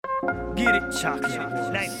Get it,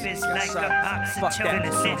 chocolate. Life is like a box of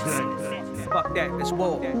chocolates. Fuck that, it's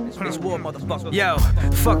war. It's war, motherfucker. Yo,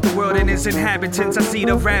 fuck the world and its inhabitants. I see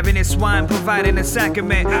the ravenous swine providing a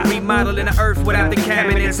sacrament. Remodeling the earth without the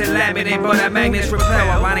cabinets and laminate, but our magnets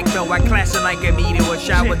repel. Ironic though, I clash it like a meteor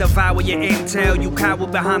shower. Devour your intel. You cower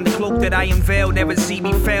behind the cloak that I unveil. Never see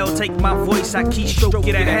me fail. Take my voice, I keystroke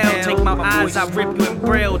you to hell. Take my eyes, I rip you in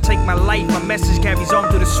braille. Take my life, my message carries on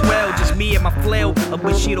through the swell. Just me and my flail, a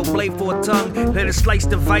Bushido blade for a tongue. Let it slice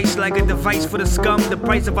the vice like a device for the scum. The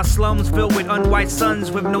price of our slums filled with unwise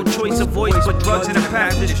sons with no choice of voice but drugs in the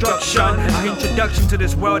path of destruction. Our introduction to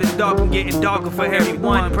this world is dark and getting darker for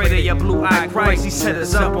everyone. Pray that your blue-eyed Christ, he set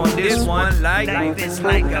us up on this one. Like life is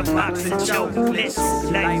like a box of chocolates.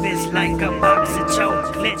 Life is like a box of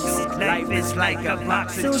chocolates. Life is like a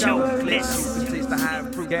box of chocolates.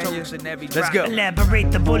 Let's go.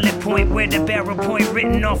 Elaborate the bullet point where the barrel point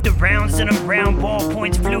written off the rounds and them round ball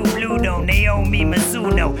points flew blue though. Naomi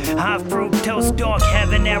Mizuno, high fructose, dark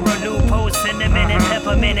habanero, loopholes, cinnamon and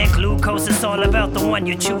peppermint and glucose. It's all about the one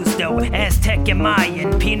you choose though. Aztec and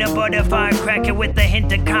Mayan, peanut butter firecracker with a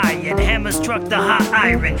hint of cayenne. Hammer struck the hot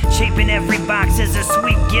iron, shaping every box as a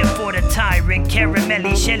sweet gift for the tyrant.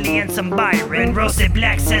 Caramelly, Shelly and some Byron. Roasted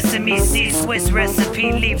black sesame seeds, Swiss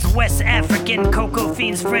recipe leaves West African cocoa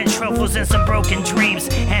fiends, French truffles and some broken dreams.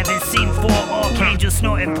 Haven't seen four archangels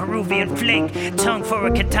snorting Peruvian flake. Tongue for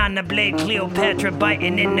a katana blade, Cleopatra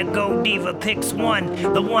biting in the gold diva picks one.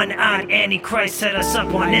 The one-eyed Antichrist set us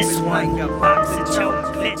up on this one. Like a box of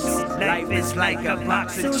chocolates. Life is like a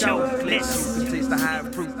box of chocolates. Taste the high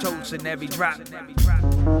fructose in every drop. High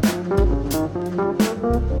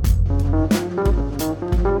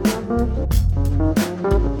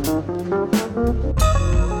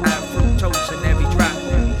fructose in every drop.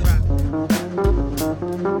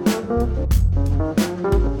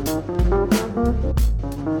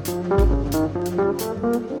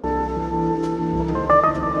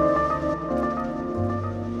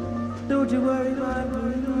 Don't you worry, my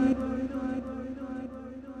baby.